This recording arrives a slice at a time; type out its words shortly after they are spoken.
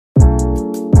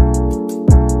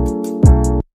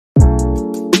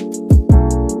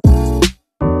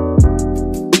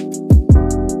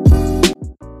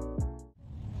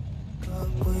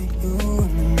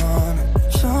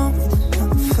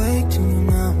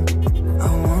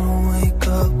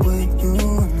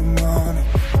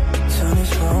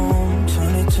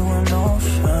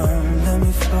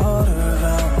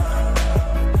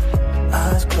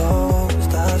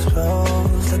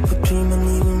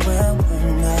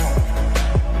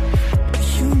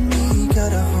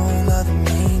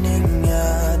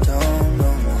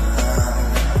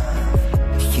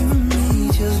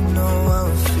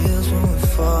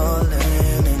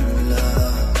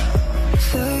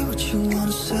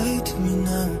say to me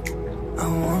now? I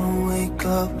wanna wake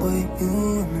up with you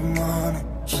in the morning.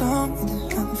 Show me there's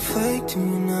nothing fake to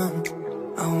me now.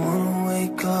 I wanna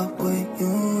wake up with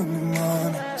you in the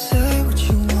morning. Say what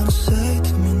you wanna say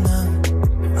to me now.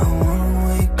 I wanna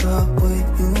wake up with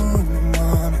you in the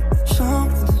morning. Show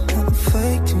me there's nothing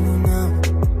fake to me now.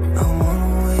 I wanna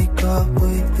wake up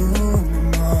with you in the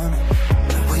morning.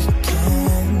 We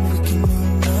can do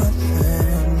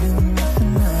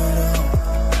nothing at all.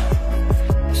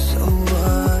 So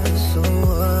what,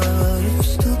 if you're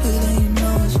stupid and you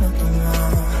know it's nothing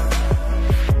wrong.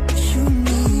 You and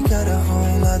me got a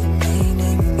whole other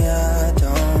meaning, I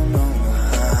don't know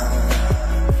how.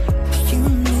 You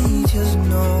and me just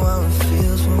know how it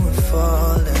feels when we're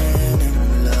falling in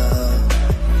love.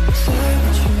 Say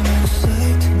what you wanna say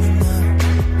to me now.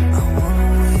 I wanna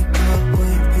wake up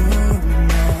with you in the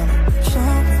morning.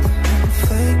 Show me there's nothing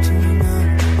fake to me now.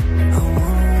 I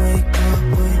wanna wake up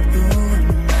with you in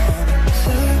the morning.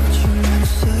 Say what you wanna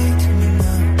say to me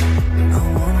now. I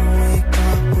wanna wake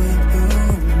up with you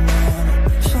in the morning.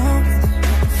 Show me there's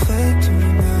nothing fake to me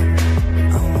now.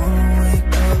 I wanna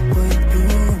wake up with you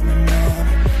in the morning.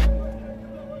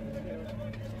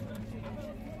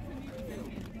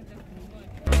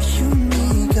 You and me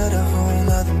got a whole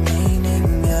other meaning,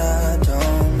 I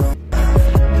don't know.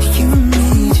 You and me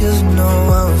just know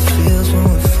how it feels when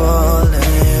we're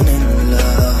falling in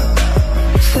love.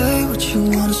 Say what you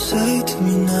wanna say to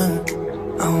me now.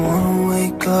 I wanna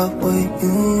wake up with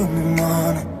you in the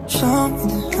morning. Show me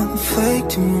there's nothing fake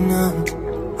to me now.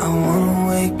 I wanna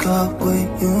wake up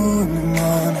with you in the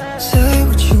morning. Say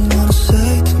what you wanna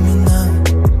say to me now.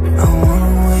 I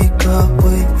wanna wake up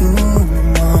with you in the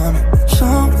morning.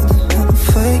 Show me there's nothing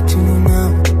fake to me now.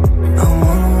 I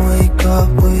wanna wake up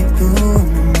with you in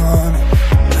the morning.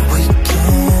 We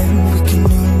can do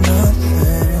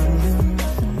nothing.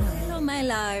 Hello my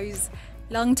loves,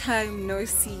 long time no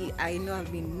see. I know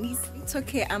I've been missed. It's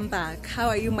okay, I'm back. How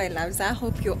are you my loves? I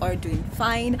hope you're all doing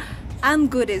fine. I'm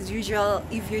good as usual.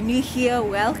 If you're new here,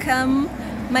 welcome.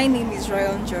 My name is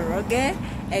Njoroge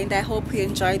and I hope you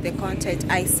enjoyed the content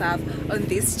I serve on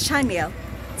this channel.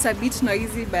 It's a bit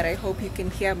noisy, but I hope you can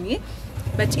hear me.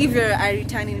 But if you're a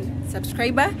returning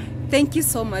subscriber, thank you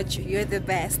so much, you're the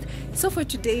best. So for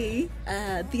today,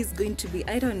 this is going to be,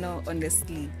 I don't know,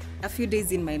 honestly, a few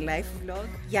days in my life vlog.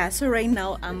 Yeah, so right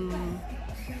now I'm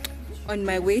on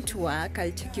my way to work.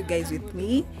 I'll take you guys with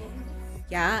me,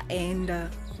 yeah, and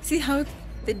see how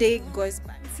the day goes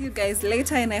by. See you guys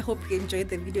later and I hope you enjoyed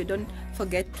the video. Don't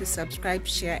forget to subscribe,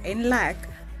 share and like.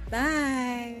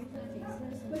 Bye.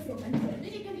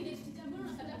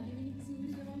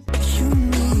 You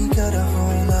and me got a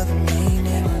whole other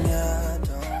meaning, I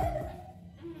don't.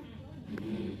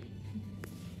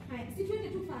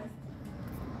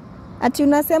 Ati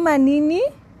unasema nini?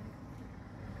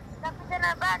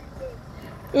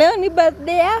 Leo ni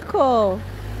birthday yako.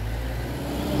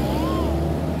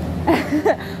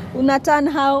 Una turn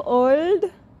how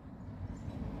old?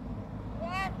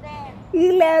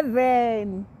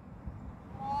 11.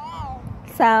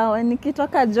 Sawa,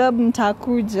 nikitoka job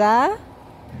nitakuja.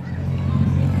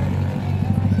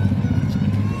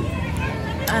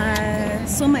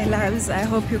 So my loves, I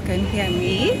hope you can hear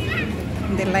me.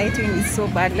 The lighting is so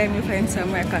bad. Let me find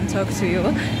somewhere I can talk to you.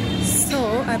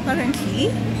 So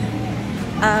apparently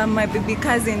my baby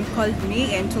cousin called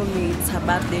me and told me it's her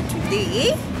birthday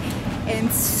today,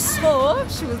 and so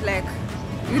she was like,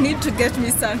 you need to get me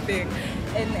something.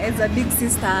 And as a big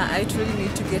sister, I truly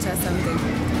need to get her something.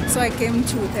 So I came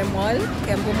to the mall,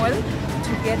 Kembo Mall,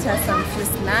 to get her some few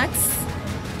snacks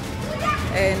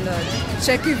and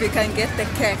check if we can get the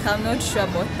cake. I'm not sure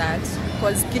about that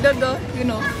because kidogo, you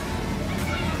know.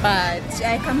 But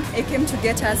I came to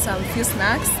get her some few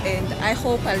snacks and I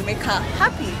hope I'll make her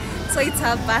happy. So it's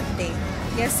her birthday.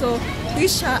 Yeah, so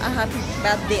wish her a happy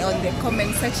birthday on the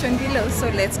comment section below. So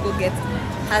let's go get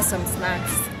her some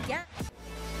snacks. Yeah.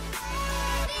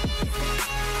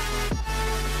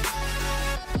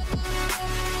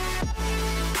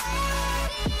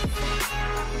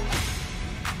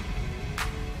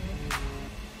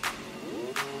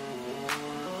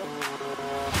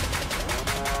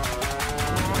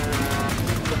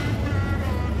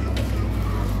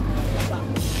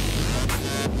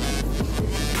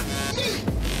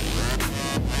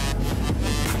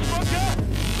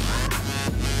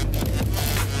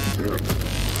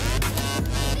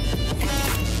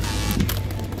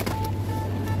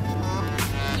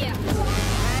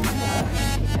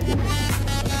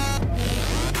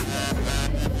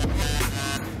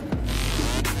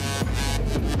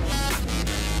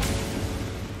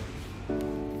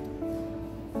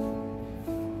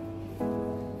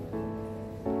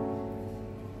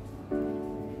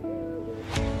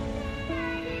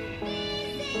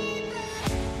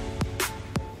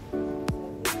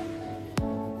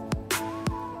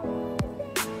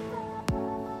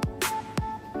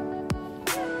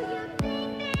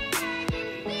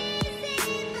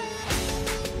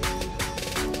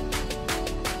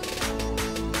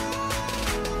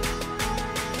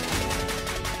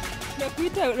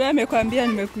 Sasa amekwambia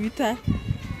nimekuita.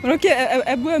 Unakia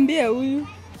hebu ambia huyu.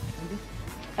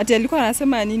 Ati alikuwa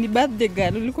anasema nini birthday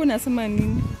girl? Ulikuwa unasema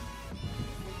nini?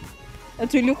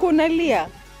 Ati ulikuwa unalia?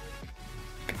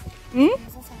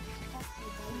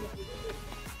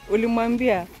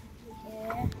 Ulimwambia?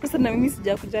 Sasa na mimi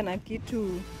sijakuja na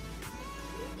kitu.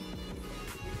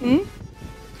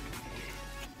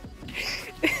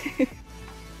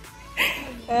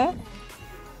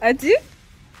 Ati?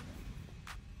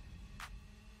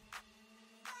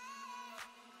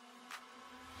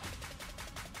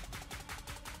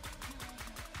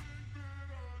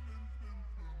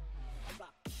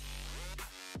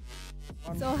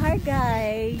 So hi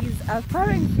guys,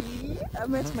 apparently I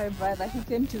met my brother. He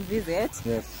came to visit.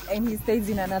 Yes. And he stays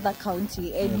in another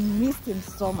county and missed him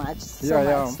so much,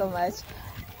 so much.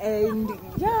 And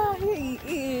yeah, he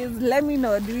is. Let me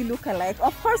know, do we look alike?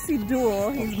 Of course we do.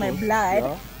 He's my blood.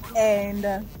 Yeah. And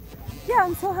yeah,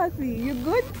 I'm so happy. You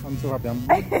good? I'm so happy. I'm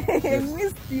good. I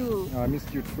missed you. I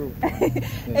missed you too. Yes.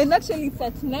 And actually it's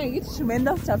at night.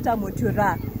 Tumeenda kutafuta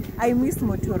motura. I miss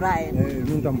motura.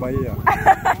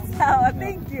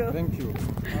 Thank you. Thank you.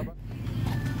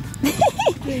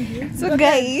 Thank you. So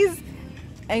guys,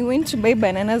 I went to buy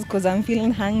bananas because I'm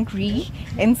feeling hungry,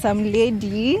 and some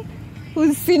lady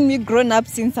who's seen me grown up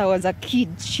since I was a kid,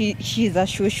 she's a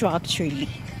shosho actually.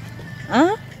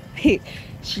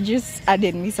 She just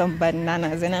added me some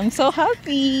bananas and I'm so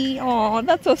happy. Oh,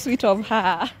 that's so sweet of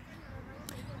her.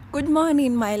 Good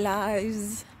morning, my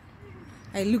loves.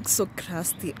 I look so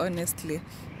crusty, honestly.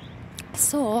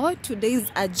 So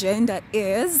today's agenda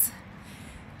is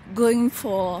going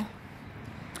for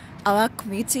a work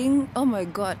meeting. Oh my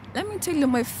god, let me tell you,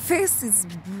 my face is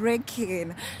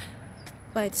breaking,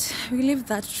 but we leave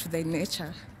that to the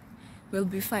nature. We'll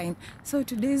be fine. So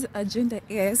today's agenda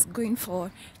is going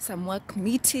for some work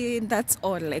meeting. That's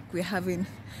all. Like, we're having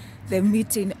the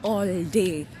meeting all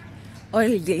day,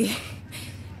 but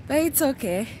it's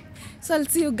okay. So I'll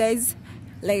see you guys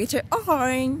later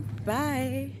on.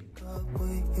 Bye.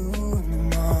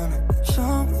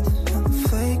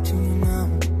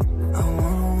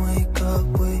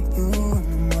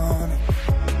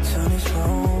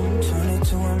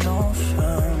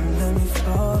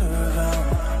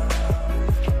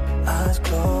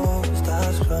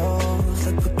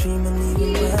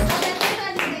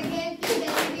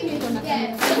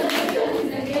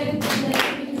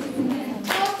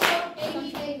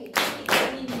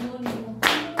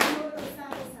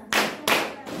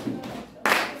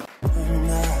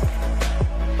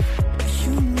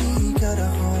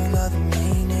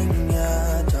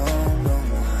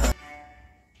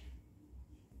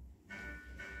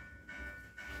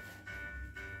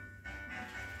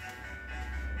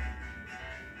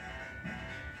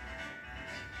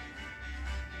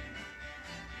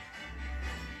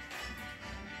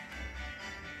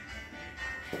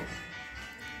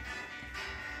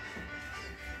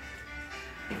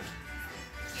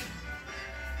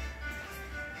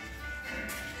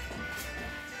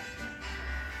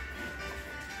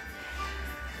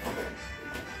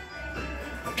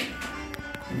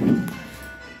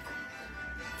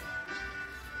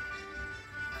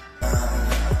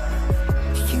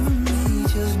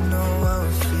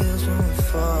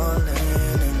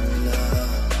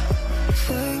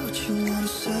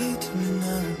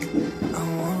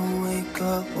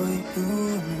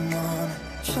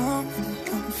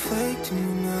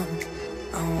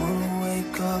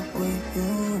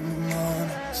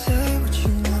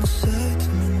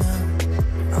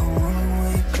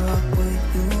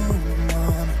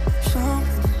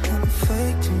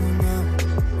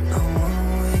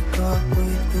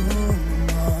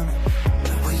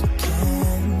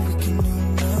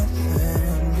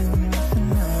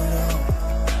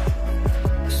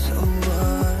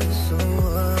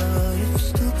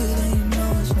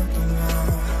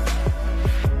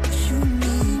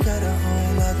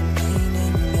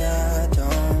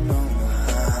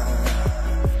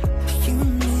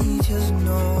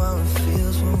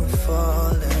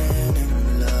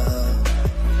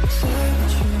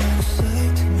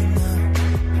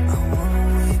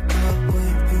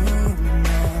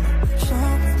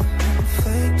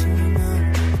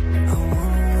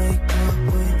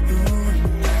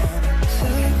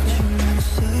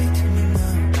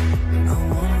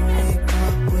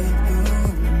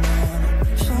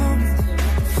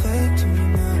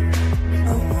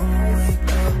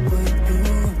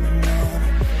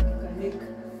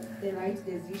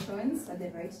 Decisions at the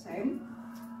right time.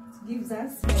 It gives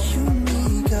us